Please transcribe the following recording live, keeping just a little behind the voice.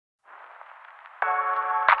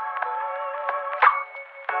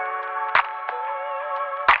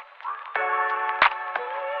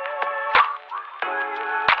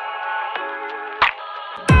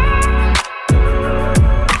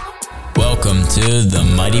Welcome to the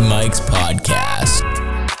Mighty Mikes podcast,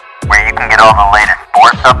 where you can get all the latest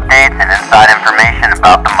sports updates and inside information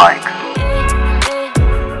about the Mikes.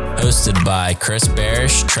 hosted by Chris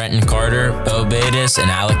Barish, Trenton Carter, Beau,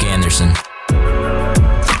 and Alec Anderson.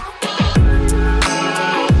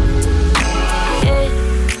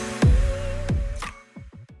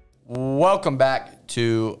 Welcome back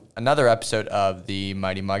to another episode of the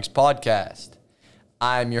Mighty Mikes podcast.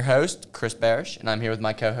 I'm your host, Chris Barish, and I'm here with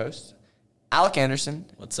my co-hosts, Alec Anderson.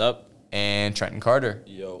 What's up? And Trenton Carter.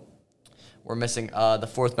 Yo. We're missing the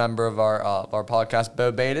fourth member of our podcast,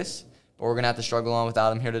 Beau, but we're going to have to struggle on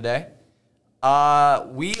without him here today.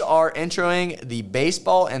 We are introing the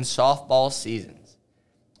baseball and softball seasons.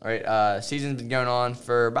 All right, season's been going on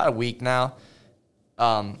for about a week now.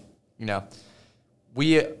 The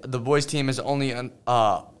boys team has only,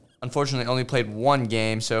 unfortunately, only played one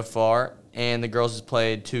game so far, and the girls has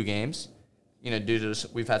played 2 games. Due to this,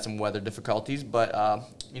 we've had some weather difficulties, but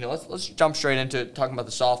let's jump straight into talking about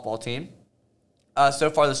the softball team.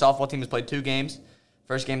 So far, the softball team has played 2 games.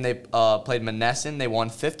 First game they played Monessen. They won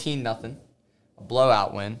 15-0, a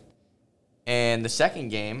blowout win. And the second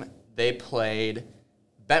game they played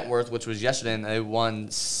Bentworth, which was yesterday, and they won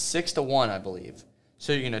 6-1, I believe.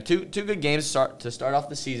 So two good games to start off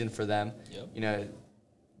the season for them. Yep.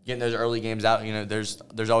 Getting those early games out. There's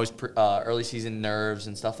always early season nerves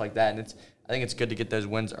and stuff like that, and I think it's good to get those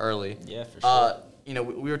wins early. Yeah, for sure.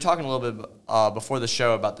 We were talking a little bit before the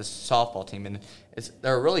show about this softball team, and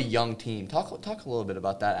they're a really young team. Talk a little bit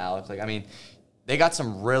about that, Alex. They got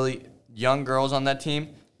some really young girls on that team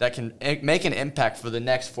that can make an impact for the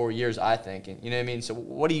next 4 years, I think. And you know what I mean? So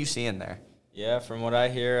what are you seeing there? Yeah, from what I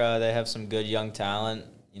hear, they have some good young talent,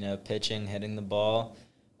 pitching, hitting the ball.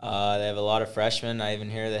 They have a lot of freshmen. I even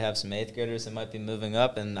hear they have some 8th graders that might be moving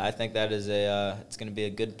up, and I think that is it's going to be a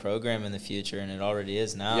good program in the future, and it already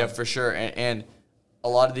is now. Yeah, for sure. And a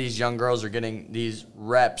lot of these young girls are getting these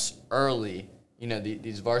reps early,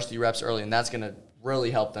 these varsity reps early, and that's going to really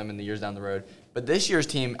help them in the years down the road. But this year's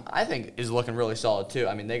team, I think, is looking really solid too.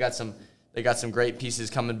 I mean, they got some great pieces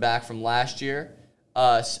coming back from last year.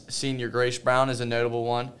 Senior Grace Brown is a notable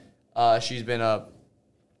one. She's been I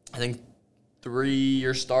think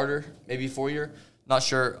 3-year starter, maybe 4-year. Not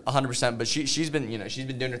sure 100%, but she's been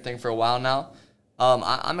doing her thing for a while now.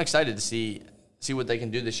 I'm excited to see what they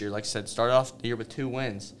can do this year. Like I said, start off the year with 2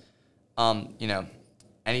 wins. Anytime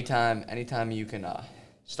you can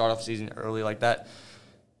start off the season early like that,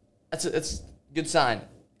 it's a good sign.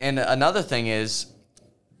 And another thing is,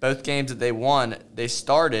 both games that they won, they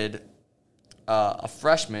started a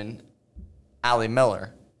freshman, Allie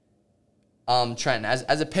Miller. Trenton,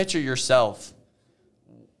 as a pitcher yourself,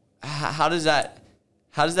 how does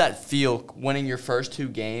that feel winning your first 2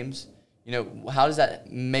 games? How does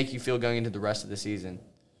that make you feel going into the rest of the season?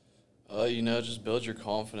 Just build your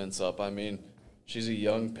confidence up. I mean, she's a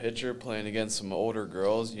young pitcher playing against some older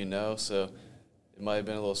girls, so it might have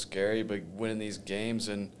been a little scary, but winning these games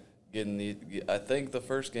and I think the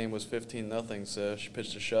first game was 15-0, so she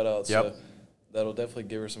pitched a shutout. Yep. So that'll definitely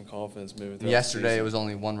give her some confidence moving through. Yesterday it was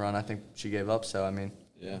only 1 run I think she gave up, so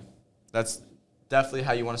yeah, that's definitely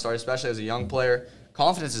how you want to start, especially as a young player.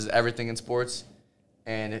 Confidence is everything in sports,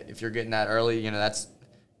 and if you're getting that early, that's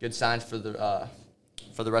good signs for the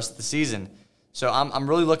rest of the season. So I'm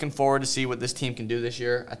really looking forward to see what this team can do this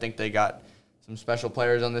year. I think they got some special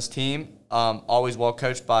players on this team, always well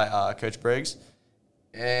coached by Coach Briggs,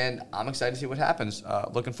 and I'm excited to see what happens.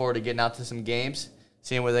 Looking forward to getting out to some games,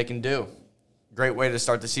 seeing what they can do. Great way to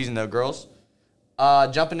start the season, though, girls.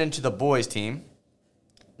 Jumping into the boys team.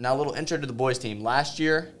 Now, a little intro to the boys team. Last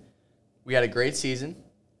year, we had a great season.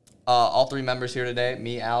 All 3 members here today,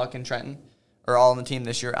 me, Alec, and Trenton, are all on the team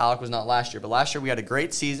this year. Alec was not last year, but last year we had a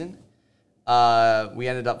great season. We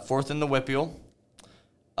ended up 4th in the WPIAL.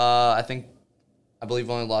 I believe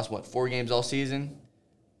we only lost, 4 games all season.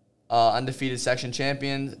 Undefeated section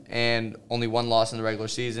champions, and only 1 loss in the regular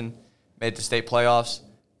season. Made it to state playoffs.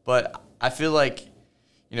 But I feel like,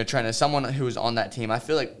 Trent, as someone who was on that team, I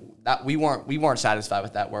feel like that we weren't satisfied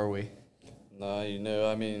with that, were we? No,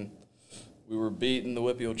 we were beating the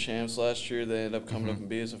WPIAL champs last year. They ended up coming up and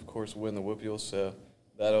beat us, of course, win the WPIAL. So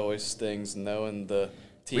that always stings, knowing the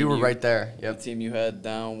team. We were right there. Yep. The team you had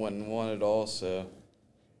down went and won it all. So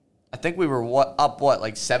I think we were up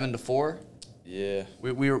 7-4. Yeah.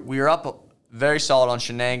 We were up very solid on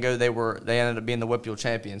Shenango. They ended up being the WPIAL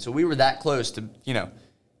champions. So we were that close to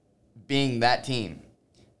being that team.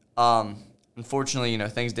 Unfortunately,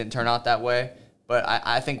 things didn't turn out that way. But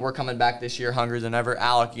I think we're coming back this year hungrier than ever.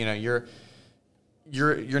 Alec, you're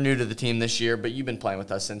new to the team this year, but you've been playing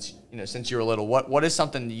with us since you were little. What is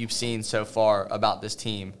something that you've seen so far about this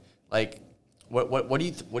team? Like, What do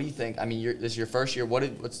you think? I mean, this is your first year. What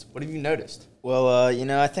have you noticed? Well,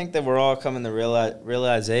 I think that we're all coming to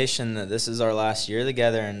realization that this is our last year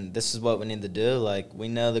together, and this is what we need to do. Like, we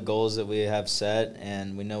know the goals that we have set,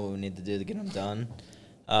 and we know what we need to do to get them done.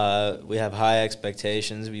 We have high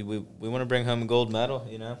expectations. We want to bring home a gold medal,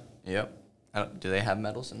 Yep. Do they have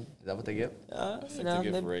medals? Is that what they give? I think they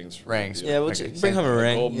give rings. For Rings. Yeah, we'll Okay. bring home a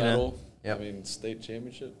ring. Gold medal. Yep. I mean, state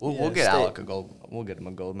championship. We'll get state. Alec a gold. We'll get him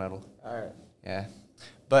a gold medal. All right. Yeah.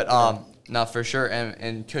 But no, for sure.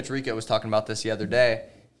 And Coach Rico was talking about this the other day.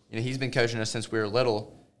 He's been coaching us since we were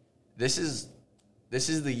little. This is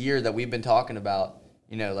the year that we've been talking about.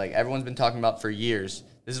 Like everyone's been talking about for years.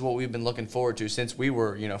 This is what we've been looking forward to since we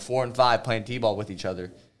were 4 and 5 playing t-ball with each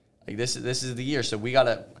other. Like this is the year. So we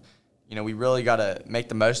gotta, we really gotta make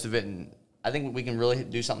the most of it. And I think we can really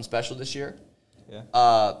do something special this year.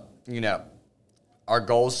 Yeah. Our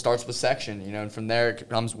goals starts with section, and from there it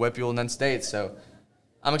comes WIPUL and then state. So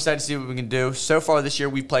I'm excited to see what we can do. So far this year,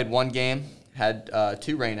 we've played one game, had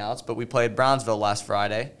 2 rainouts, but we played Brownsville last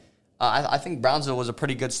Friday. I think Brownsville was a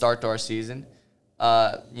pretty good start to our season.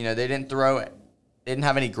 They didn't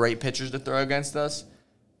have any great pitchers to throw against us,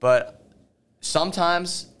 but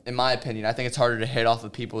sometimes, in my opinion, I think it's harder to hit off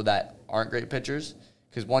of people that aren't great pitchers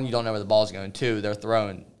because, one, you don't know where the ball's going. 2, they're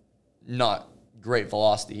throwing not great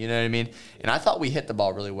velocity, you know what I mean? And I thought we hit the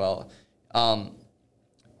ball really well.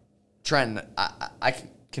 Trent, I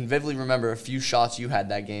can vividly remember a few shots you had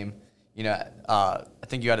that game. I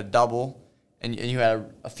think you had a double, and you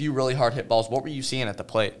had a few really hard hit balls. What were you seeing at the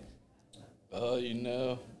plate?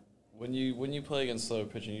 When you play against slow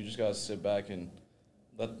pitching, you just gotta sit back and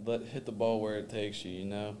let hit the ball where it takes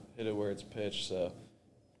you. Hit it where it's pitched. So,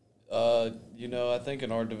 I think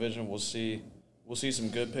in our division we'll see some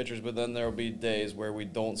good pitchers, but then there will be days where we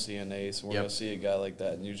don't see an ace, and we're gonna see a guy like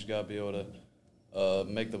that, and you just gotta be able to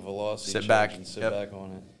make the velocity sit back and sit back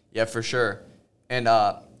on it. Yeah, for sure. And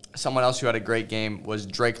someone else who had a great game was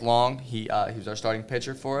Drake Long. He was our starting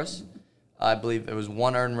pitcher for us. I believe it was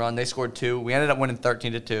 1 earned run. They scored 2. We ended up winning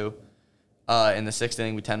 13-2. In the 6th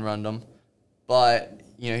inning, we 10-runned them. But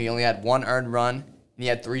he only had 1 earned run, and he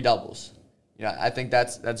had 3 doubles. I think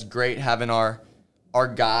that's great having our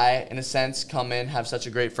guy, in a sense, come in, have such a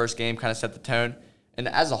great first game, kind of set the tone. And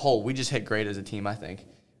as a whole, we just hit great as a team, I think.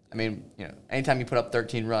 I mean, anytime you put up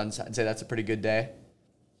 13 runs, I'd say that's a pretty good day.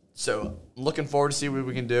 So I'm looking forward to see what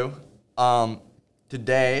we can do.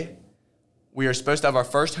 Today, we are supposed to have our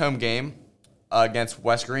first home game against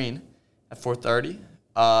West Green at 4:30.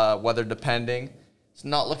 Weather depending. It's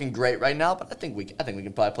not looking great right now, but I think we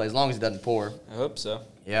can probably play as long as it doesn't pour. I hope so.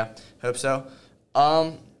 Yeah, hope so.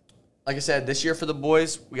 Like I said, this year for the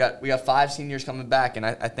boys, we got 5 seniors coming back, and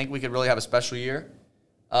I think we could really have a special year.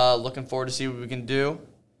 Looking forward to see what we can do.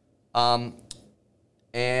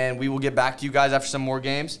 And we will get back to you guys after some more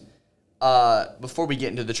games. Before we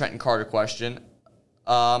get into the Trenton Carter question,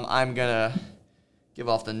 I'm going to give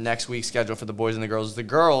off the next week's schedule for the boys and the girls. The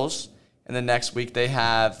girls, in the next week, they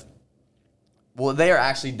are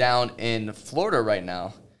actually down in Florida right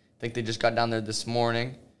now. I think they just got down there this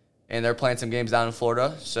morning, and they're playing some games down in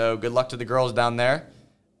Florida. So good luck to the girls down there.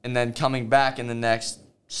 And then coming back in the next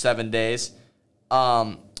 7 days,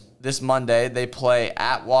 this Monday, they play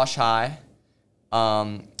at Wash High,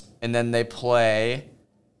 and then they play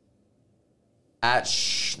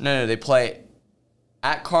they play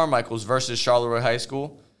at Carmichael's versus Charleroi High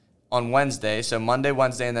School on Wednesday. So Monday,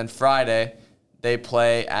 Wednesday, and then Friday, they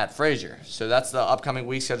play at Frazier. So that's the upcoming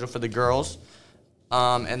week schedule for the girls.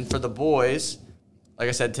 And for the boys, like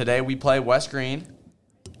I said, today we play West Green.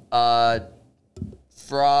 That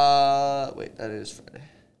is Friday.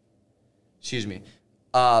 Excuse me.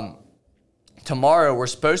 Tomorrow we're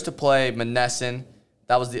supposed to play Monessen.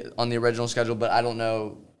 That was on the original schedule, but I don't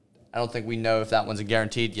know. I don't think we know if that one's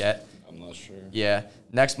guaranteed yet. I'm not sure. Yeah.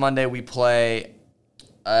 Next Monday we play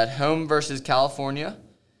at home versus California,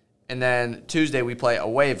 and then Tuesday we play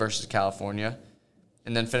away versus California,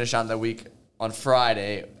 and then finish out the week on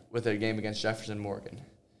Friday with a game against Jefferson Morgan.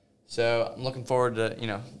 So I'm looking forward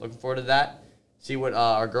to that. See what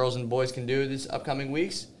our girls and boys can do this upcoming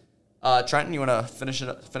weeks. Trenton, you want to finish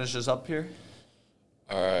this up here?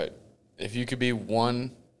 All right. If you could be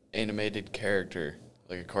one animated character,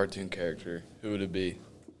 like a cartoon character, who would it be?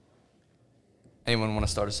 Anyone want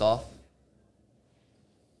to start us off?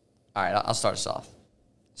 All right, I'll start us off.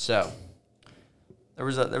 So there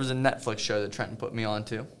was a Netflix show that Trenton put me on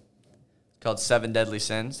to. It's called 7 Deadly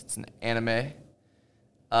Sins. It's an anime.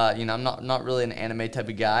 I'm not really an anime type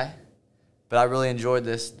of guy, but I really enjoyed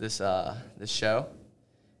this show.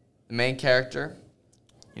 The main character,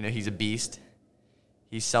 he's a beast.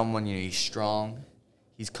 He's someone, he's strong.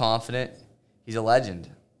 He's confident. He's a legend.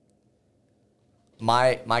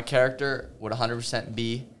 My character would 100%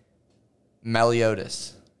 be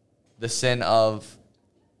Meliodas, the sin of,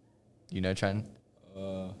 Trent?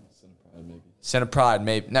 Sin of Pride, maybe. Sin of Pride,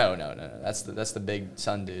 maybe. No. That's the big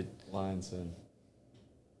sun dude. Lion Sin.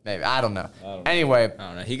 Maybe. I don't know. know. Anyway, I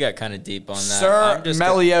don't know. He got kind of deep on that. Sir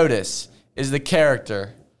Meliodas is the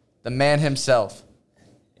character, the man himself.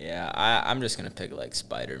 Yeah, I'm just gonna pick like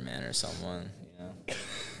Spider-Man or someone.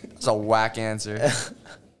 That's a whack answer.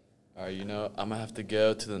 All right, I'm gonna have to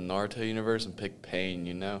go to the Naruto universe and pick Pain.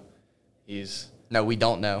 No, we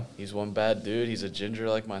don't know. He's one bad dude. He's a ginger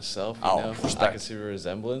like myself. Respect. I can see a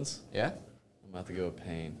resemblance. Yeah. I'm gonna have to go with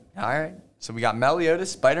Pain. All right. So we got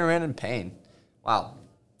Meliodas, Spider-Man, and Pain. Wow.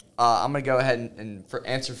 I'm gonna go ahead and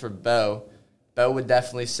answer for Beau. Beau would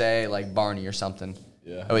definitely say like Barney or something.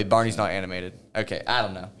 Yeah. Oh wait, Barney's not animated. Okay, I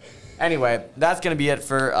don't know. Anyway, that's gonna be it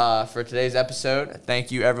for today's episode.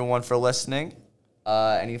 Thank you everyone for listening.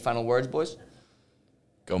 Any final words, boys?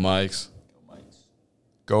 Go Mikes.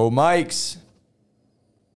 Go Mikes.